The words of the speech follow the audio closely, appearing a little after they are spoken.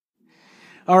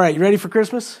All right, you ready for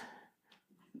Christmas?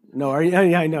 No, are you?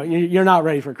 Yeah, I know. You're not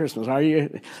ready for Christmas, are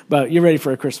you? But you're ready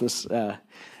for a Christmas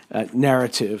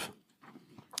narrative.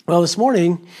 Well, this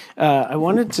morning, I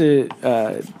wanted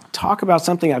to talk about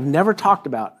something I've never talked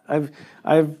about.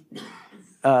 I've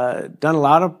done a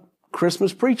lot of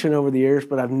Christmas preaching over the years,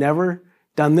 but I've never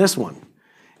done this one.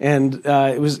 And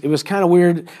it was kind of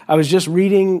weird. I was just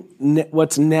reading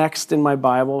what's next in my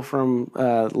Bible from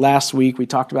last week. We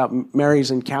talked about Mary's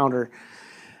encounter.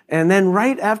 And then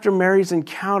right after Mary's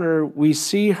encounter, we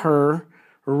see her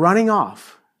running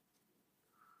off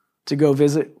to go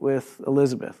visit with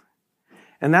Elizabeth.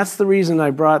 And that's the reason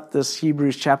I brought this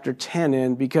Hebrews chapter 10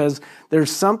 in, because there's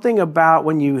something about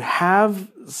when you have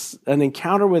an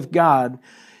encounter with God,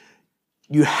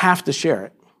 you have to share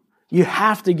it. You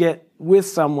have to get with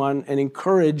someone and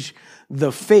encourage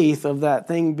the faith of that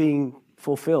thing being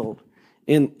fulfilled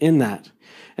in that.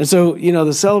 And so,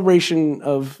 the celebration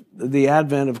of the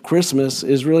advent of Christmas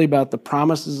is really about the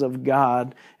promises of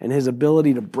God and his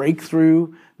ability to break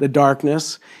through the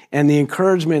darkness and the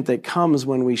encouragement that comes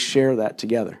when we share that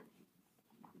together.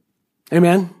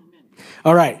 Amen?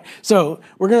 All right. So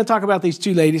we're going to talk about these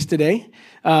two ladies today.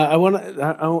 I want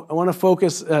to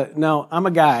focus. Now, I'm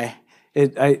a guy.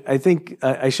 I think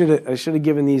I should have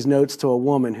given these notes to a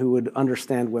woman who would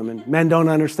understand women. Men don't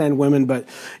understand women, but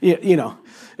you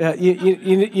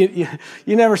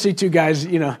never see two guys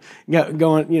going to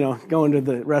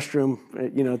the restroom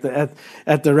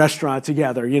at the restaurant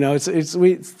together.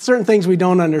 It's certain things we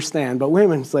don't understand, but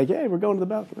women, it's like, hey, we're going to the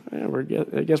bathroom.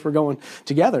 I guess we're going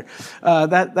together.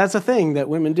 That's a thing that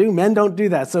women do. Men don't do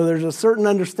that. So there's a certain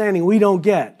understanding we don't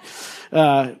get.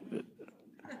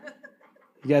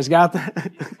 You guys got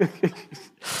that?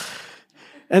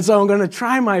 And so I'm going to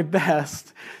try my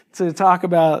best to talk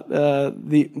about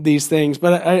these things.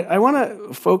 But I want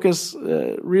to focus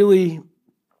really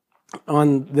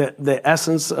on the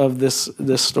essence of this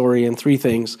story in three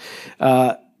things.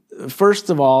 First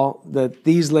of all, that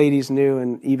these ladies knew,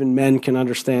 and even men can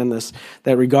understand this,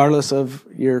 that regardless of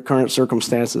your current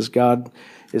circumstances, God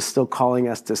is still calling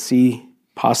us to see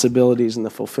possibilities in the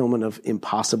fulfillment of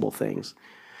impossible things.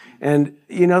 And,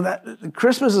 that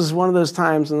Christmas is one of those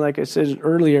times, and like I said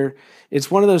earlier, it's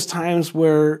one of those times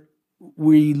where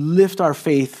we lift our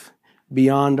faith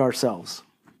beyond ourselves.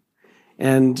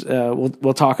 And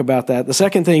we'll talk about that. The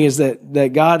second thing is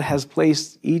that God has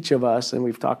placed each of us, and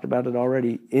we've talked about it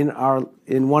already, in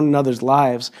one another's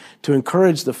lives to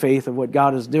encourage the faith of what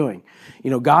God is doing.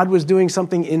 God was doing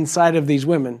something inside of these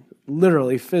women,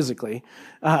 literally, physically,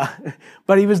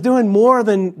 but he was doing more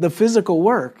than the physical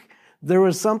work. There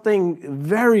was something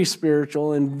very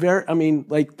spiritual and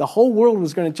the whole world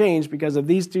was going to change because of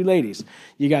these two ladies.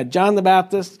 You got John the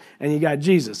Baptist and you got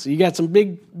Jesus. So you got some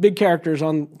big characters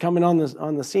coming on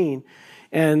the scene,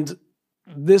 and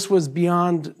this was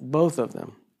beyond both of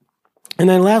them. And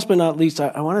then last but not least,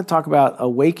 I want to talk about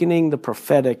awakening the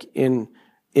prophetic in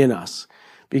us,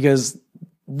 because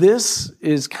this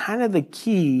is kind of the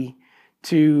key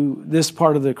to this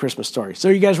part of the Christmas story. So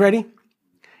are you guys ready?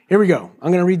 Here we go.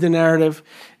 I'm going to read the narrative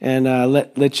and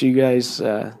let you guys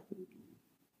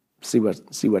see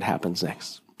what happens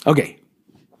next. Okay.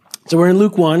 So we're in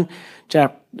Luke 1,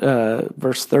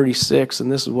 verse 36,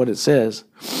 and this is what it says.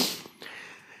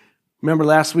 Remember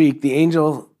last week, the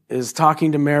angel is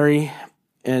talking to Mary,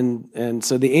 and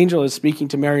so the angel is speaking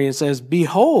to Mary and says,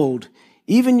 "Behold,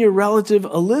 even your relative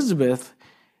Elizabeth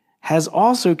has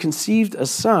also conceived a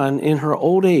son in her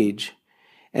old age,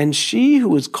 and she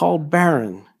who is called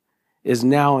barren is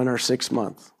now in her 6th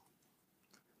month."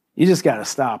 You just got to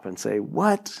stop and say,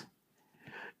 what?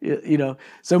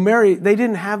 So Mary, they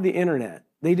didn't have the internet.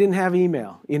 They didn't have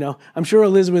email. I'm sure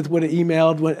Elizabeth would have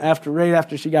emailed right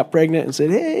after she got pregnant and said,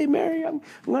 "Hey, Mary, I'm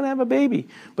going to have a baby."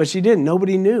 But she didn't.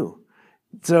 Nobody knew.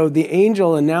 So the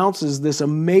angel announces this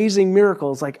amazing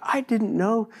miracle. It's like, I didn't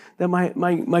know that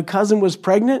my cousin was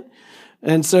pregnant.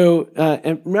 And so,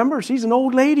 and remember, she's an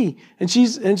old lady and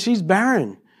she's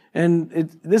barren. And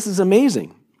this is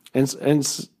amazing. And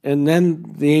then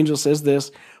the angel says this,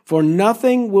 "For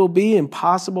nothing will be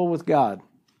impossible with God."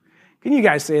 Can you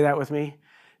guys say that with me?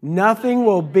 Nothing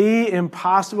will be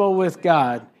impossible with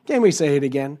God. Can we say it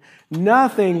again?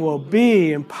 Nothing will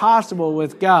be impossible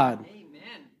with God.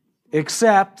 Amen.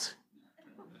 Except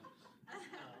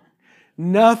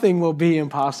nothing will be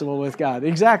impossible with God.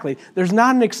 Exactly. There's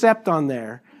not an except on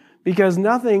there, because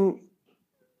nothing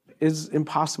is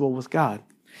impossible with God.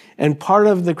 And part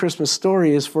of the Christmas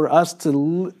story is for us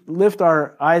to lift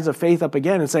our eyes of faith up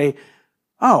again and say,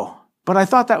 oh, but I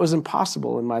thought that was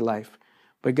impossible in my life.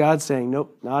 But God's saying,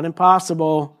 nope, not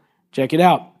impossible. Check it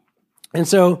out. And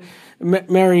so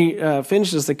Mary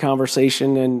finishes the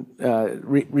conversation and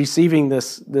receiving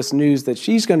this news that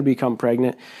she's going to become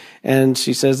pregnant. And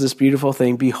she says this beautiful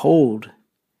thing, "Behold,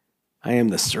 I am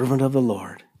the servant of the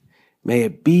Lord. May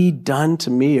it be done to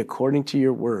me according to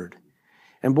your word."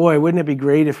 And boy, wouldn't it be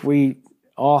great if we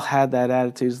all had that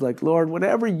attitude? It's like, Lord,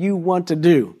 whatever you want to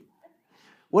do,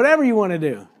 whatever you want to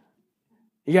do.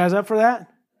 You guys up for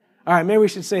that? All right, maybe we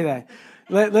should say that.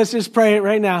 Let's just pray it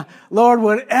right now. Lord,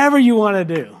 whatever you want to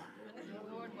do.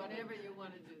 Lord, whatever you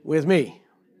want to do. With me.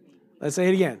 Let's say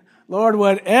it again. Lord,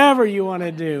 whatever you want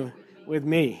to do with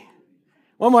me.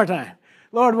 One more time.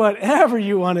 Lord, whatever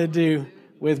you want to do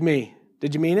with me.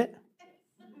 Did you mean it?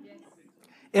 Yes.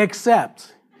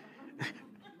 Except.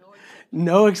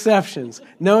 No exceptions.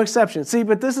 No exceptions. See,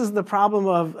 but this is the problem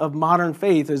of modern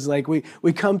faith is like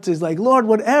we come to like, Lord,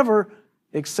 whatever,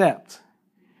 except.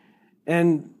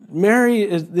 And Mary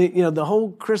is the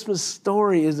whole Christmas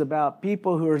story is about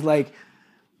people who are like,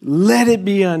 let it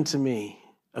be unto me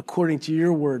according to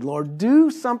your word. Lord, do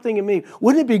something in me.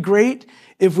 Wouldn't it be great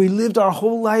if we lived our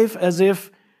whole life as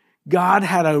if God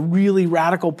had a really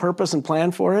radical purpose and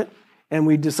plan for it and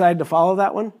we decided to follow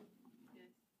that one?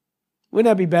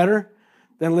 Wouldn't that be better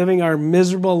than living our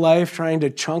miserable life trying to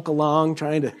chunk along,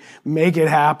 trying to make it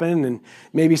happen, and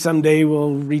maybe someday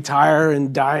we'll retire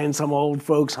and die in some old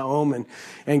folks' home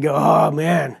and go, oh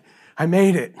man, I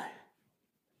made it.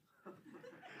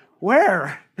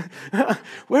 Where?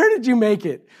 Where did you make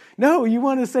it? No, you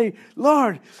want to say,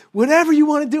 Lord, whatever you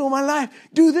want to do in my life,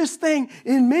 do this thing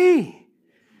in me.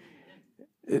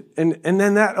 And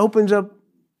then that opens up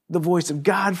the voice of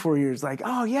God for you. It's like,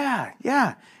 oh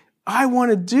yeah. I want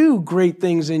to do great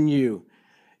things in you.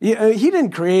 He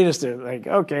didn't create us to like,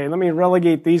 okay, let me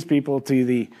relegate these people to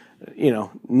the,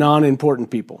 non-important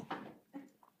people.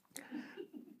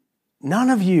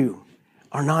 None of you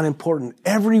are not important.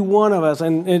 Every one of us,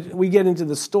 and we get into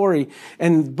the story,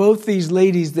 and both these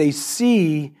ladies, they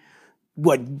see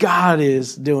what God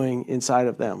is doing inside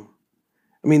of them.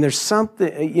 I mean, there's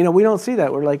something, we don't see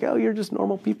that. We're like, oh, you're just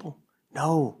normal people.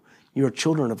 No. You are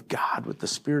children of God with the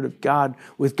Spirit of God,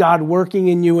 with God working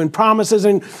in you and promises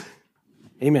and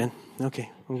amen.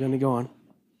 Okay, I'm going to go on.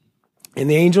 And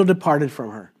the angel departed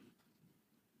from her.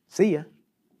 See ya.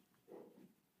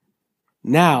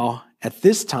 Now, at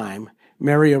this time,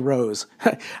 Mary arose.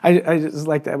 I just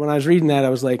like that. When I was reading that, I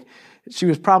was like, she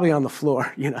was probably on the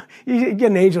floor. You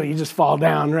get an angel, you just fall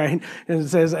down, right? And it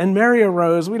says, and Mary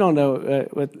arose. We don't know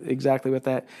exactly what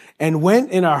that. And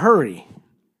went in a hurry.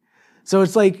 So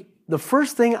it's like, the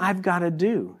first thing I've got to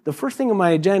do, the first thing on my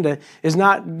agenda is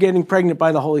not getting pregnant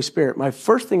by the Holy Spirit. My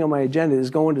first thing on my agenda is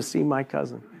going to see my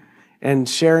cousin and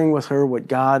sharing with her what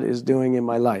God is doing in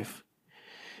my life.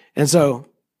 And so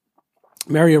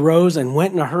Mary arose and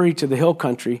went in a hurry to the hill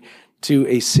country to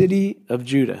a city of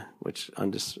Judah, which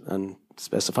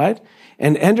unspecified,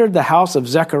 and entered the house of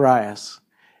Zacharias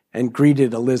and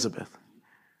greeted Elizabeth.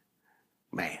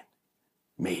 Man,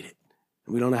 made it.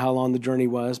 We don't know how long the journey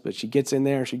was, but she gets in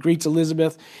there. She greets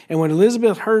Elizabeth. And when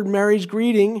Elizabeth heard Mary's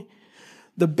greeting,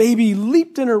 the baby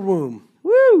leaped in her womb.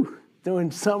 Woo!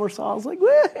 Doing somersaults like,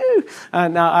 woo!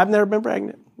 Now, I've never been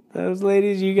pregnant. Those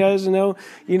ladies, you guys know,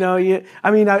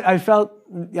 I felt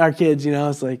our kids,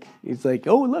 it's like,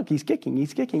 oh, look, he's kicking.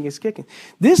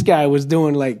 This guy was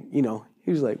doing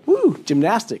he was like, woo,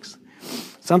 gymnastics.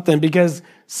 Something, because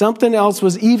something else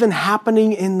was even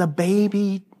happening in the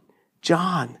baby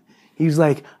John. He was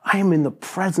like, I am in the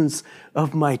presence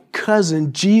of my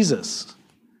cousin Jesus.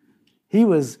 He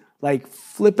was like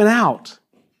flipping out.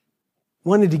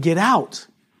 Wanted to get out.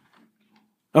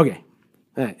 Okay.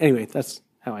 Anyway, that's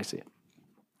how I see it.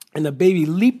 And the baby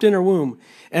leaped in her womb,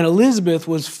 and Elizabeth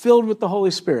was filled with the Holy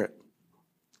Spirit.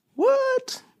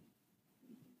 What?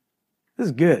 This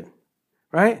is good,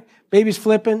 right? Baby's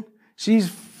flipping. She's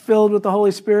filled with the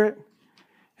Holy Spirit.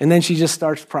 And then she just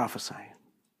starts prophesying.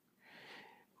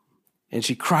 And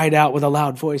she cried out with a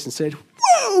loud voice and said,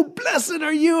 whoa, blessed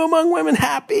are you among women,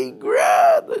 happy.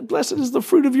 Blessed is the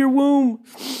fruit of your womb.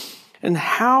 And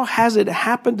how has it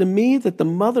happened to me that the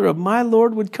mother of my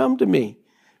Lord would come to me?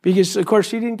 Because, of course,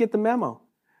 she didn't get the memo.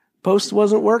 Post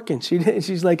wasn't working.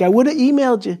 She's like, I would have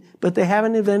emailed you, but they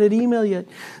haven't invented email yet.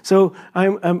 So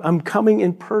I'm coming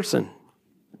in person.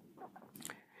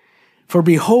 For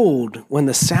behold, when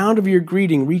the sound of your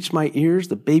greeting reached my ears,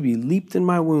 the baby leaped in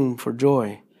my womb for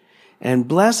joy. And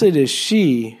blessed is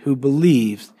she who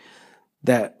believes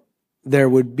that there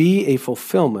would be a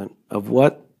fulfillment of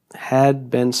what had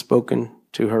been spoken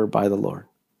to her by the Lord.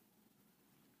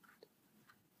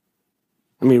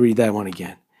 Let me read that one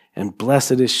again. And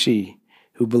blessed is she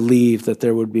who believed that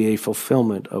there would be a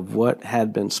fulfillment of what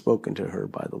had been spoken to her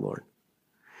by the Lord.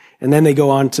 And then they go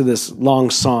on to this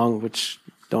long song, which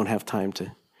don't have time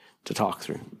to talk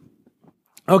through.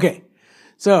 Okay,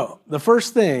 so the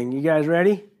first thing, you guys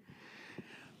ready?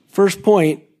 First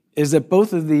point is that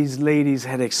both of these ladies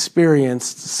had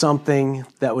experienced something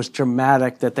that was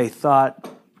traumatic that they thought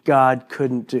God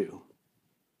couldn't do,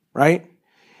 right?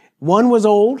 One was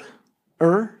older,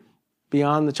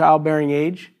 beyond the childbearing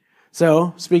age.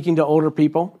 So, speaking to older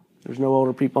people, there's no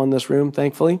older people in this room,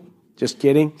 thankfully. Just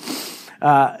kidding.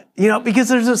 Because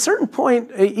there's a certain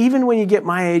point, even when you get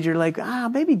my age, you're like,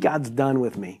 maybe God's done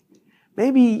with me.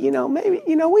 Maybe,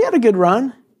 we had a good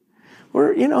run.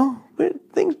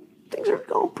 Things are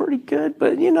going pretty good,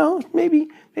 but, maybe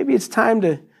it's time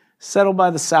to settle by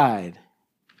the side.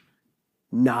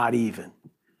 Not even.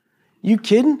 You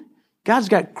kidding? God's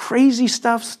got crazy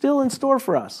stuff still in store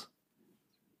for us.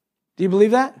 Do you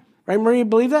believe that? Right, Maria,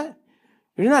 believe that?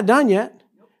 You're not done yet.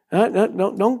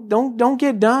 Don't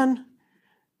get done.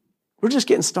 We're just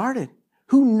getting started.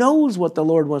 Who knows what the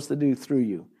Lord wants to do through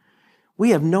you?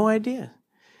 We have no idea.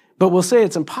 But we'll say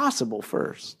it's impossible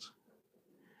first.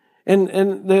 And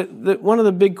one of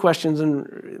the big questions, and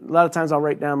a lot of times I'll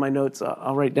write down my notes,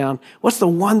 I'll write down, what's the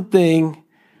one thing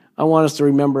I want us to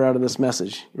remember out of this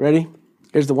message? You ready?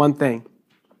 Here's the one thing.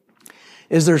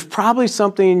 Is there's probably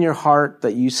something in your heart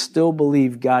that you still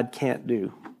believe God can't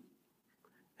do.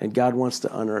 And God wants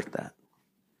to unearth that.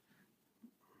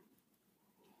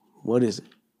 What is it?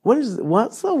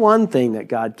 What's the one thing that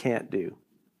God can't do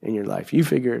in your life? You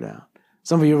figure it out.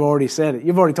 Some of you have already said it.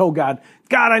 You've already told God,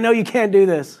 I know you can't do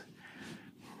this.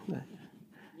 Yes,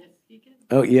 he can.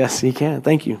 Oh, yes, he can.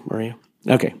 Thank you, Maria.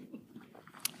 Okay.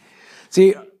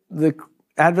 See, the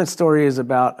Advent story is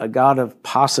about a God of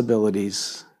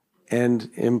possibilities and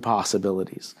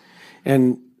impossibilities.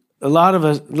 And a lot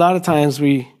of times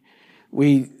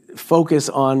we focus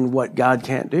on what God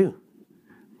can't do.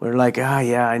 We're like,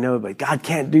 yeah, I know, but God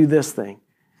can't do this thing.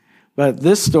 But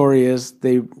this story is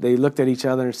they looked at each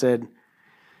other and said,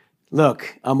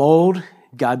 look, I'm old.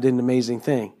 God did an amazing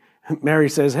thing. Mary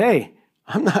says, hey,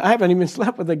 I haven't even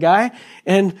slept with a guy,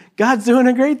 and God's doing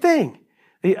a great thing.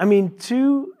 I mean,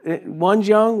 one's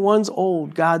young, one's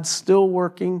old. God's still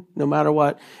working no matter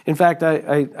what. In fact,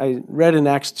 I read in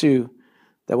Acts 2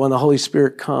 that when the Holy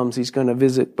Spirit comes, he's going to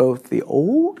visit both the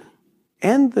old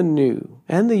and the new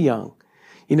and the young.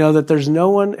 That there's no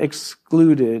one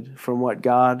excluded from what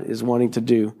God is wanting to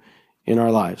do in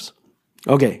our lives.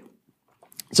 Okay,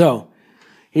 so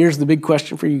here's the big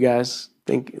question for you guys.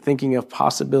 Thinking of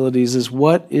possibilities is,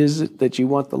 what is it that you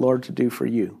want the Lord to do for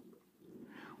you?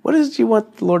 What is it you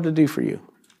want the Lord to do for you?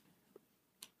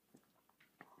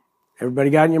 Everybody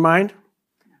got in your mind?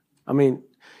 I mean,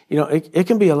 it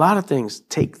can be a lot of things.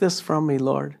 Take this from me,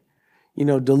 Lord.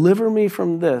 Deliver me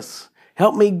from this.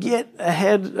 Help me get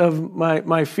ahead of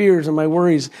my fears and my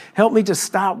worries. Help me to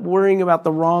stop worrying about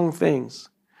the wrong things,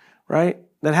 right?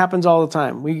 That happens all the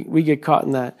time. We get caught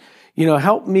in that.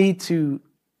 Help me to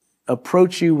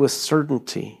approach you with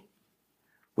certainty,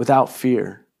 without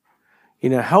fear.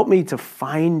 Help me to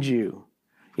find you.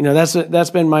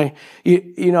 That's been my,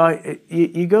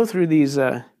 you go through these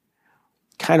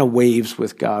kind of waves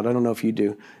with God. I don't know if you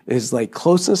do. It's like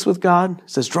closeness with God. It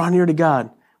says, draw near to God,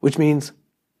 which means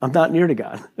I'm not near to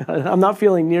God. I'm not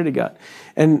feeling near to God.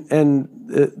 And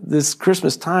this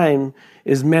Christmas time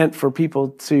is meant for people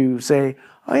to say,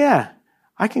 oh yeah,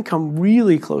 I can come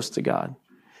really close to God.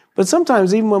 But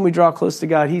sometimes even when we draw close to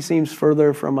God, he seems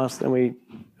further from us than we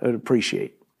would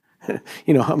appreciate.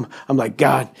 I'm like,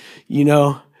 God,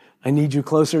 I need you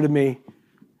closer to me.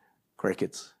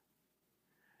 Crickets.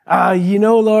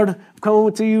 Lord, I'm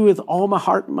coming to you with all my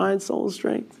heart, mind, soul, and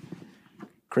strength.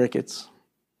 Crickets.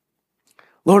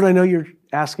 Lord, I know you're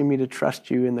asking me to trust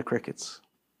you in the crickets.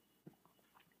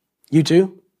 You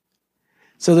too?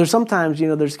 So there's sometimes,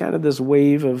 there's kind of this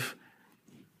wave of,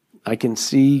 I can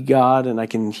see God and I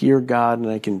can hear God and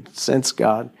I can sense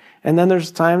God. And then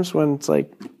there's times when it's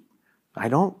like, I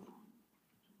don't.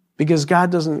 Because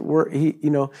God doesn't work.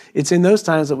 It's in those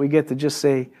times that we get to just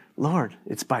say, Lord,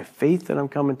 it's by faith that I'm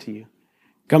coming to you.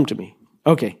 Come to me.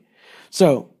 Okay.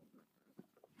 So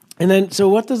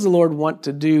what does the Lord want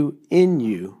to do in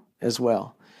you as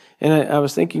well? And I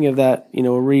was thinking of that,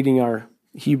 reading our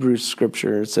Hebrew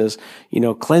scripture. It says,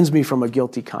 cleanse me from a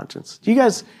guilty conscience. Do you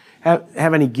guys have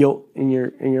any guilt in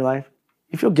your life?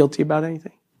 You feel guilty about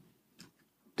anything?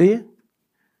 Do you?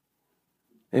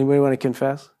 Anybody want to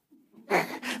confess?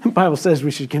 The Bible says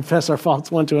we should confess our faults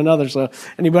one to another. So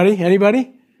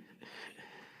anybody?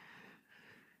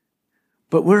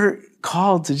 But we're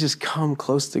called to just come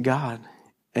close to God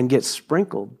and get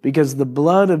sprinkled, because the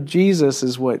blood of Jesus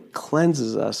is what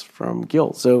cleanses us from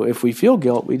guilt. So if we feel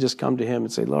guilt, we just come to him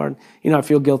and say, Lord, I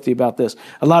feel guilty about this.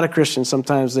 A lot of Christians,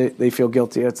 sometimes they feel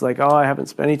guilty. It's like, I haven't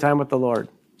spent any time with the Lord.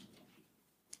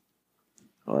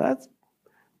 Well,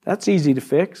 that's easy to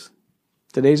fix.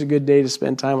 Today's a good day to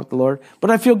spend time with the Lord.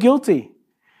 But I feel guilty,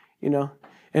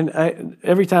 And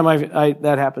every time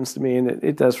that happens to me, and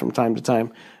it does from time to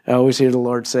time, I always hear the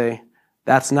Lord say,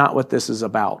 that's not what this is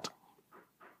about.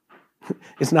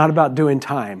 It's not about doing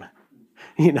time.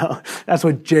 That's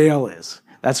what jail is.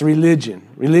 That's religion.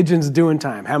 Religion's doing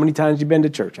time. How many times you been to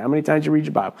church? How many times you read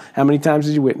your Bible? How many times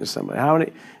did you witness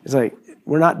somebody? It's like,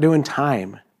 we're not doing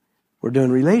time. We're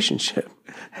doing relationship.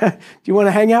 Do you want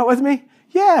to hang out with me?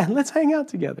 Yeah, let's hang out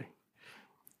together.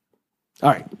 All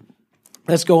right,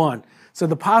 let's go on. So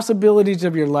the possibilities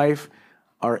of your life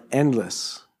are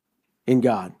endless in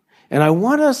God. And I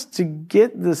want us to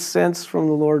get the sense from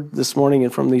the Lord this morning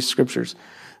and from these scriptures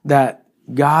that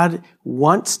God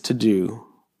wants to do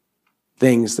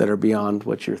things that are beyond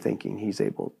what you're thinking he's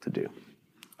able to do.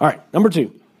 All right, number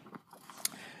 2.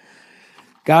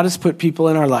 God has put people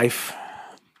in our life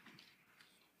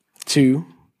to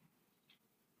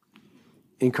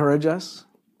encourage us,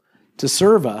 to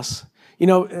serve us.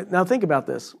 Now think about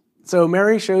this. So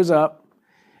Mary shows up,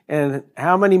 and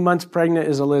how many months pregnant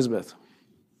is Elizabeth?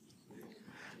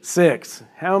 6.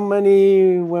 How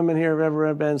many women here have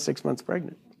ever been 6 months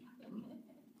pregnant?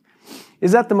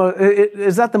 Is that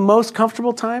the most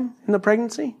comfortable time in the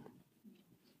pregnancy?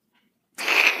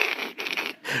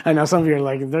 I know some of you are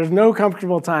like, there's no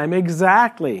comfortable time.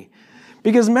 Exactly.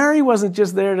 Because Mary wasn't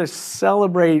just there to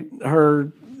celebrate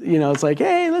her, it's like,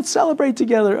 hey, let's celebrate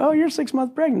together. Oh, you're 6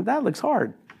 months pregnant. That looks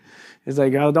hard. It's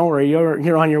like, oh, don't worry,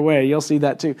 you're on your way. You'll see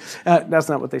that too. That's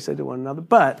not what they said to one another.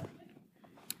 But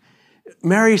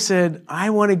Mary said, I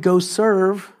want to go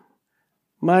serve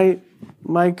my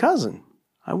cousin.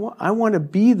 I want to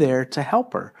be there to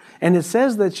help her. And it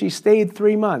says that she stayed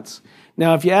 3 months.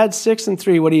 Now, if you add 6 and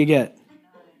 3, what do you get?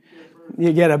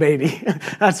 You get a baby.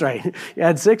 That's right. You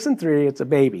add 6 and 3, it's a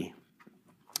baby.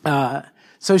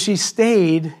 So she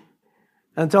stayed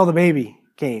until the baby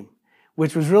came,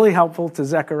 which was really helpful to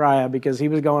Zechariah because he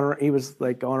was going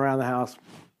around the house,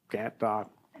 can't talk.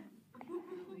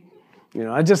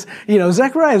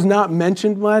 Zechariah is not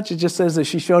mentioned much. It just says that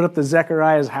she showed up to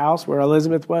Zechariah's house where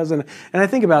Elizabeth was. And I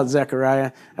think about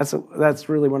Zechariah. That's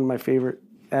really one of my favorite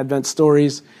Advent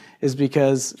stories, is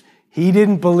because he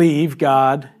didn't believe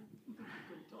God.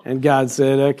 And God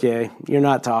said, okay, you're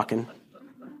not talking.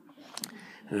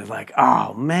 And it's like,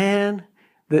 oh man,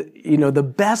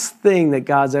 the best thing that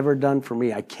God's ever done for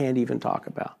me, I can't even talk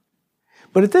about.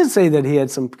 But it did say that he had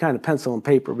some kind of pencil and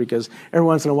paper because every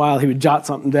once in a while he would jot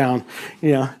something down,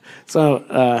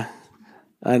 So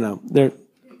I know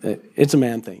it's a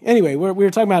man thing. Anyway, we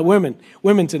were talking about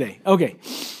women today. Okay.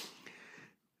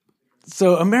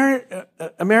 So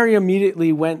Mary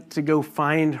immediately went to go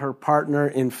find her partner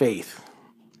in faith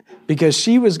because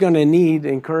she was going to need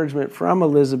encouragement from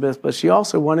Elizabeth, but she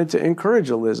also wanted to encourage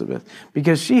Elizabeth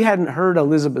because she hadn't heard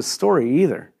Elizabeth's story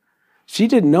either. She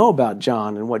didn't know about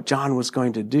John and what John was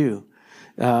going to do.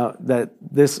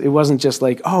 It wasn't just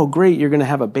like, oh, great, you're going to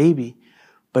have a baby.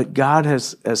 But God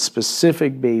has a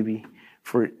specific baby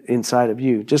for inside of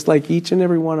you. Just like each and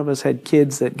every one of us had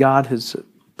kids that God has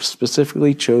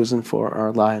specifically chosen for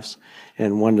our lives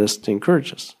and wanted us to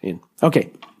encourage us in.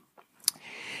 Okay.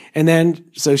 And then,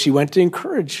 so she went to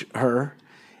encourage her.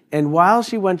 And while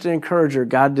she went to encourage her,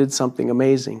 God did something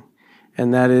amazing.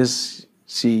 And that is,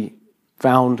 she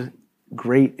found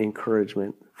great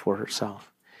encouragement for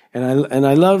herself. And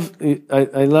I love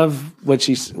what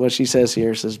she says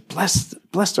here. It says,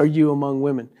 blessed are you among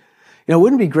women.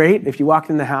 Wouldn't it be great if you walked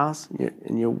in the house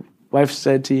and your wife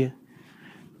said to you,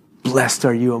 blessed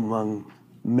are you among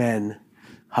men,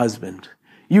 husband.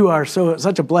 You are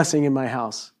such a blessing in my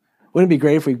house. Wouldn't it be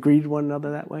great if we greeted one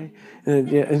another that way? Or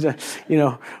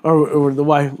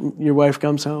your wife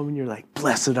comes home and you're like,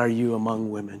 blessed are you among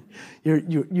women.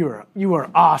 You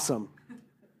are awesome.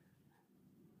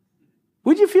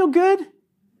 Would you feel good?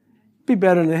 Be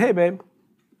better than, hey, babe,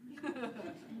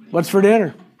 what's for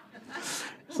dinner?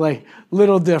 It's like a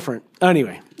little different.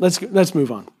 Anyway, let's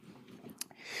move on.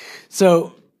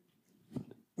 So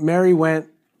Mary went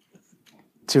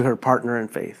to her partner in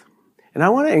faith. And I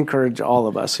want to encourage all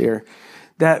of us here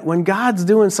that when God's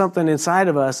doing something inside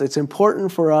of us, it's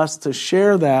important for us to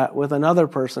share that with another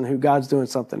person who God's doing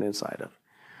something inside of.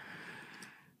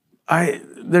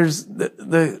 There's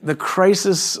the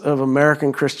crisis of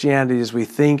American Christianity is we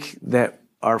think that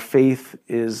our faith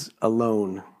is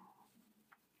alone.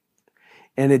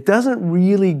 And it doesn't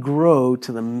really grow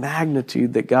to the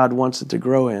magnitude that God wants it to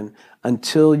grow in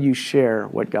until you share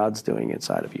what God's doing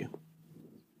inside of you.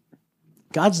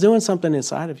 God's doing something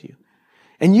inside of you.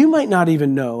 And you might not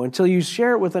even know until you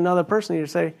share it with another person. You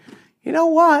say, you know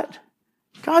what?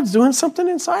 God's doing something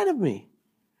inside of me.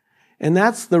 And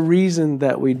that's the reason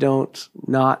that we don't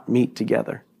not meet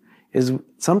together. Is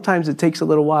sometimes it takes a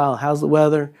little while. How's the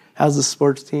weather? How's the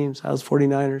sports teams? How's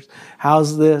 49ers?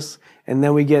 How's this? And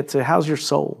then we get to, how's your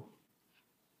soul?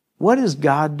 What is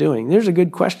God doing? There's a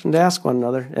good question to ask one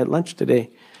another at lunch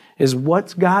today, is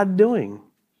what's God doing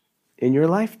in your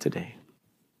life today?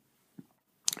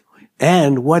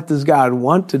 And what does God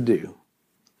want to do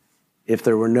if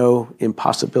there were no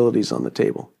impossibilities on the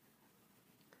table?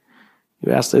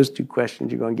 You ask those two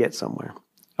questions, you're going to get somewhere.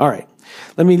 All right,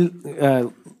 let me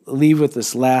leave with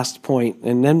this last point,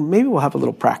 and then maybe we'll have a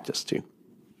little practice too.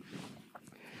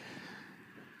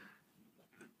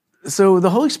 So the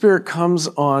Holy Spirit comes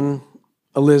on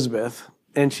Elizabeth,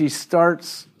 and she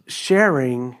starts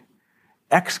sharing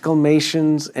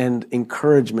exclamations and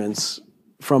encouragements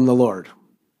from the Lord.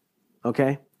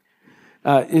 Okay?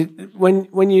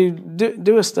 When you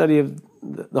do a study of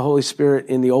the Holy Spirit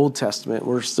in the Old Testament,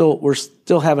 we're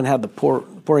still haven't had the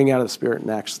pouring out of the Spirit in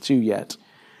Acts 2 yet.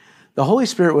 The Holy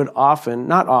Spirit would often,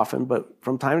 not often, but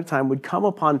from time to time, would come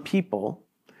upon people.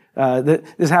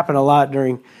 This happened a lot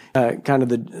during kind of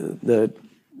the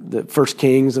first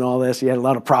Kings and all this. You had a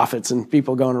lot of prophets and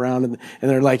people going around, and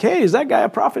they're like, "Hey, is that guy a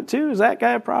prophet too? Is that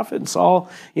guy a prophet?" And Saul,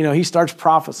 he starts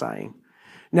prophesying.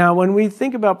 Now, when we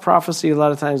think about prophecy, a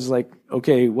lot of times it's like,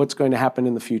 okay, what's going to happen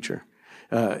in the future?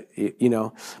 But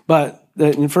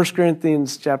in 1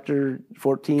 Corinthians chapter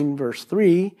 14, verse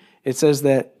 3, it says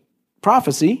that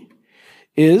prophecy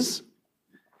is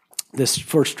this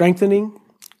for strengthening,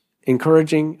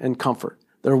 encouraging, and comfort.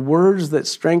 They're words that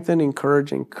strengthen,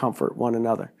 encourage, and comfort one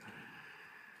another.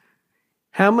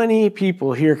 How many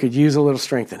people here could use a little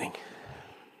strengthening?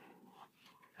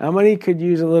 How many could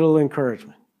use a little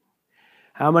encouragement?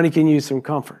 How many can use some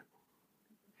comfort?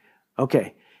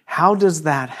 Okay, how does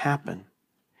that happen?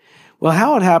 Well,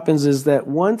 how it happens is that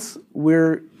once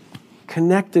we're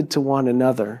connected to one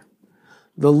another,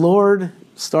 the Lord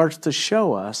starts to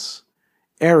show us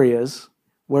areas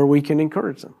where we can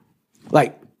encourage them.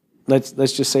 Like, let's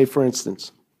just say, for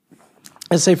instance,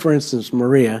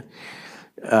 Maria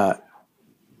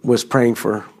was praying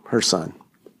for her son.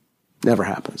 Never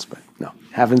happens, but no,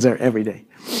 happens there every day.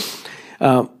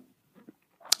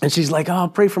 And she's like, "Oh, I'll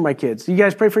pray for my kids." You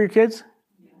guys pray for your kids?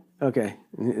 Okay.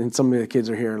 And some of the kids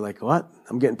are here like, "What?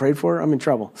 I'm getting prayed for? I'm in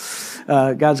trouble.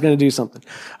 God's going to do something."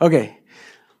 Okay.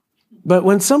 But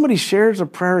when somebody shares a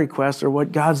prayer request or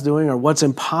what God's doing or what's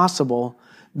impossible,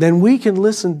 then we can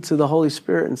listen to the Holy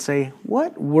Spirit and say,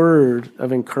 what word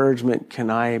of encouragement can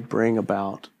I bring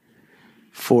about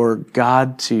for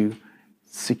God to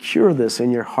secure this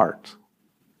in your heart?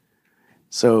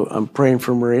 So I'm praying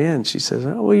for Maria, and she says,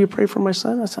 "Oh, will you pray for my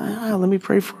son?" I said, "Let me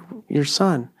pray for your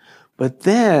son." But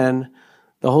then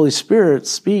the Holy Spirit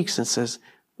speaks and says,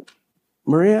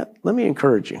 "Maria, let me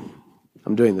encourage you."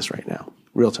 I'm doing this right now,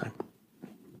 real time.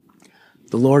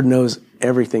 The Lord knows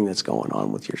everything that's going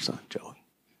on with your son, Joey.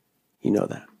 You know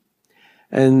that.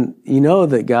 And you know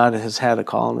that God has had a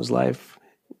call in his life,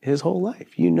 his whole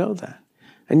life. You know that.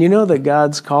 And you know that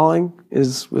God's calling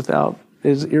is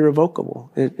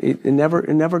irrevocable. It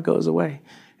never goes away.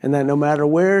 And that no matter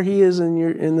where he is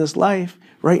in this life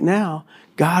right now,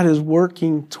 God is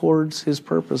working towards his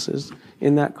purposes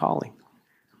in that calling.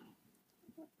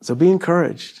 So be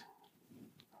encouraged.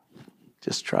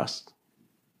 Just trust.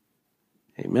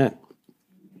 Amen.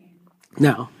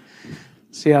 Now,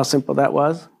 see how simple that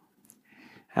was?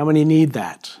 How many need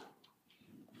that?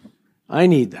 I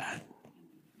need that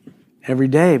every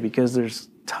day because there's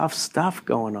tough stuff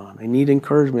going on. I need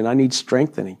encouragement. I need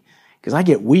strengthening because I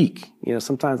get weak.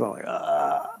 Sometimes I'm like,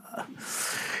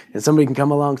 and somebody can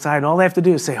come alongside and all they have to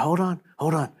do is say, hold on.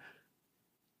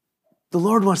 The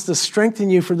Lord wants to strengthen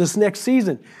you for this next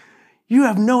season. You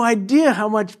have no idea how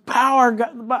much power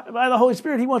by the Holy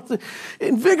Spirit. He wants to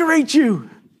invigorate you.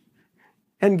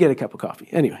 And get a cup of coffee.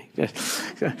 Anyway.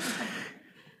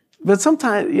 But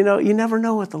sometimes, you never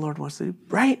know what the Lord wants to do,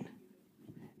 right?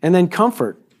 And then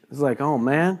comfort. It's like, oh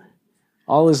man,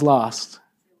 all is lost.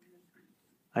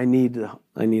 I need the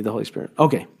Holy Spirit.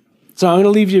 Okay, so I'm going to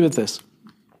leave you with this.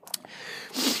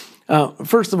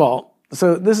 First of all,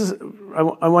 so this is,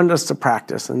 I wanted us to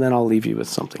practice, and then I'll leave you with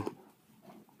something.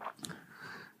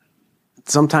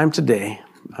 Sometime today,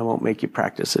 I won't make you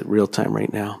practice it real time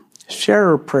right now.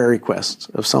 Share a prayer request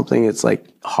of something that's like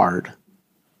hard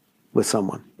with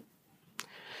someone.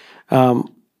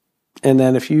 And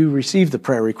then if you receive the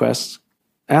prayer request,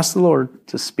 ask the Lord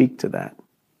to speak to that.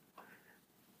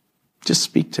 Just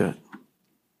speak to it.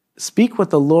 Speak what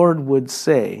the Lord would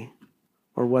say,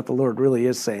 or what the Lord really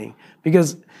is saying.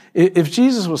 Because if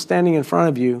Jesus was standing in front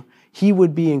of you, he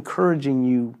would be encouraging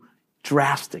you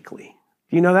drastically.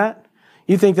 Do you know that?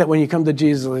 You think that when you come to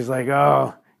Jesus, he's like,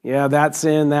 oh, yeah, that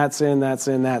sin, that sin, that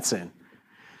sin, that sin.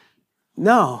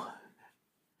 No.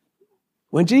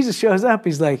 When Jesus shows up,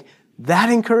 he's like, that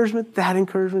encouragement, that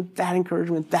encouragement, that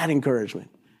encouragement, that encouragement.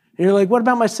 And you're like, what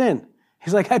about my sin?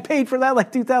 He's like, I paid for that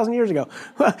like 2,000 years ago.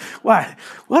 What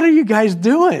are you guys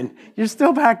doing? You're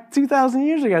still back 2,000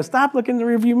 years ago. Stop looking in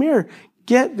the rearview mirror.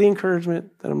 Get the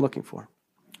encouragement that I'm looking for.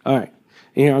 All right.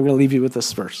 Here, I'm going to leave you with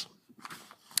this verse.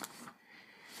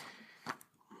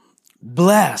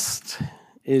 Blessed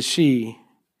is she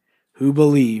who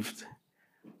believed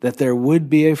that there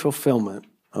would be a fulfillment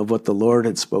of what the Lord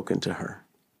had spoken to her.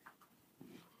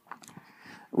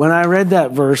 When I read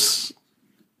that verse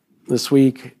this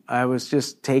week, I was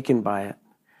just taken by it.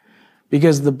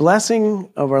 Because the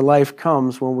blessing of our life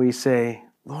comes when we say,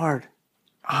 Lord,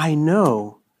 I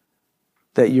know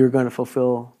that you're going to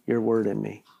fulfill your word in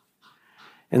me.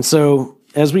 And so,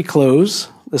 as we close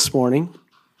this morning,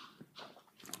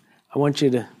 I want you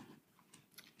to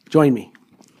join me.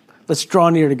 Let's draw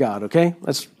near to God, okay?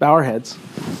 Let's bow our heads.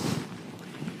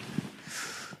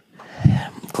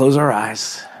 Close our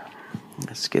eyes.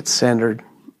 Let's get centered.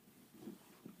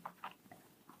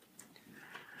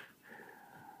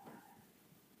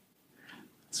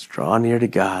 Let's draw near to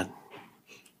God.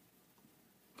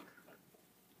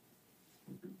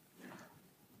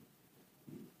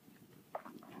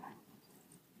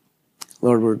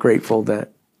 Lord, we're grateful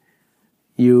that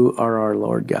you are our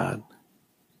Lord God,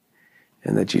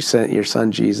 and that you sent your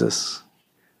son Jesus,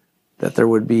 that there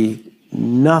would be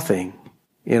nothing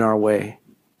in our way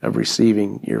of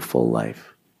receiving your full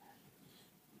life.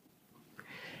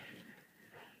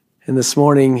 And this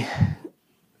morning,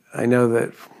 I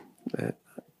know that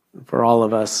for all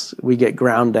of us, we get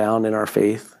ground down in our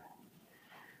faith.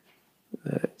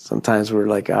 Sometimes we're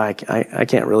like, I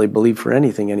can't really believe for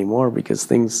anything anymore because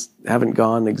things haven't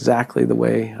gone exactly the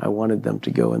way I wanted them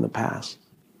to go in the past.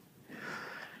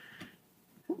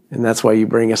 And that's why you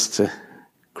bring us to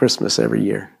Christmas every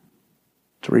year,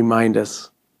 to remind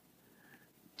us,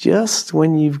 just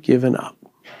when you've given up,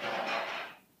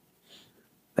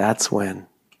 that's when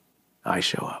I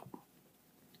show up.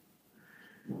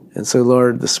 And so,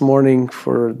 Lord, this morning,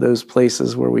 for those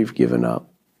places where we've given up,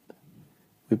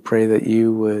 we pray that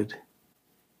you would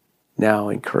now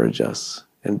encourage us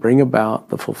and bring about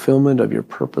the fulfillment of your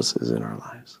purposes in our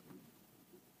lives.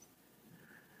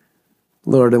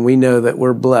 Lord, and we know that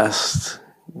we're blessed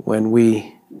when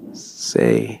we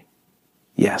say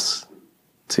yes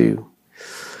to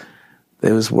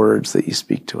those words that you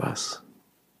speak to us.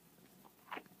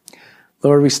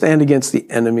 Lord, we stand against the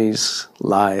enemy's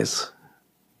lies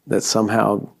that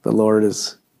somehow the Lord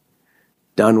is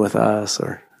done with us,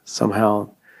 or somehow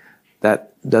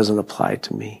that doesn't apply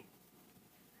to me.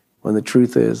 When the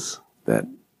truth is that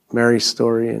Mary's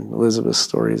story and Elizabeth's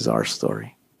story is our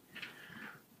story.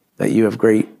 That you have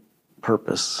great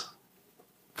purpose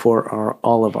for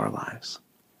all of our lives.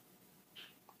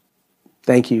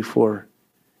 Thank you for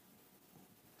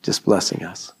just blessing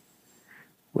us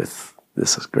with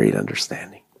this great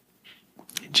understanding.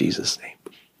 In Jesus' name.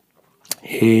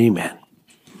 Amen.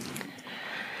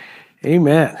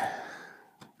 Amen.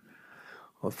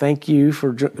 Well, thank you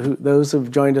for those who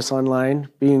have joined us online.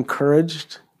 Be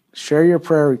encouraged. Share your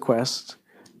prayer requests.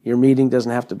 Your meeting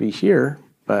doesn't have to be here,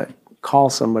 but call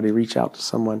somebody, reach out to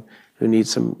someone who needs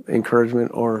some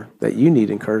encouragement or that you need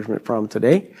encouragement from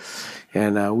today.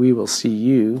 And we will see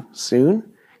you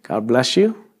soon. God bless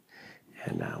you.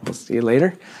 And we'll see you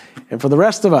later. And for the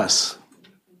rest of us,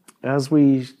 as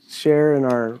we share in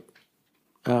our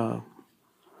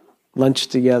lunch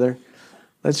together,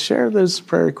 let's share those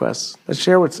prayer requests. Let's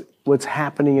share what's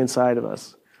happening inside of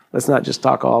us. Let's not just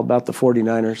talk all about the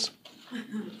 49ers.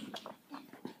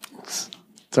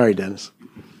 Sorry, Dennis.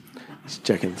 Just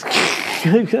checking.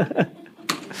 That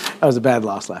was a bad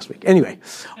loss last week. Anyway,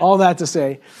 all that to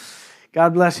say,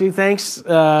 God bless you. Thanks.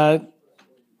 Be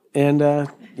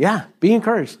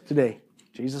encouraged today. In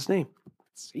Jesus' name.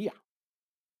 See ya.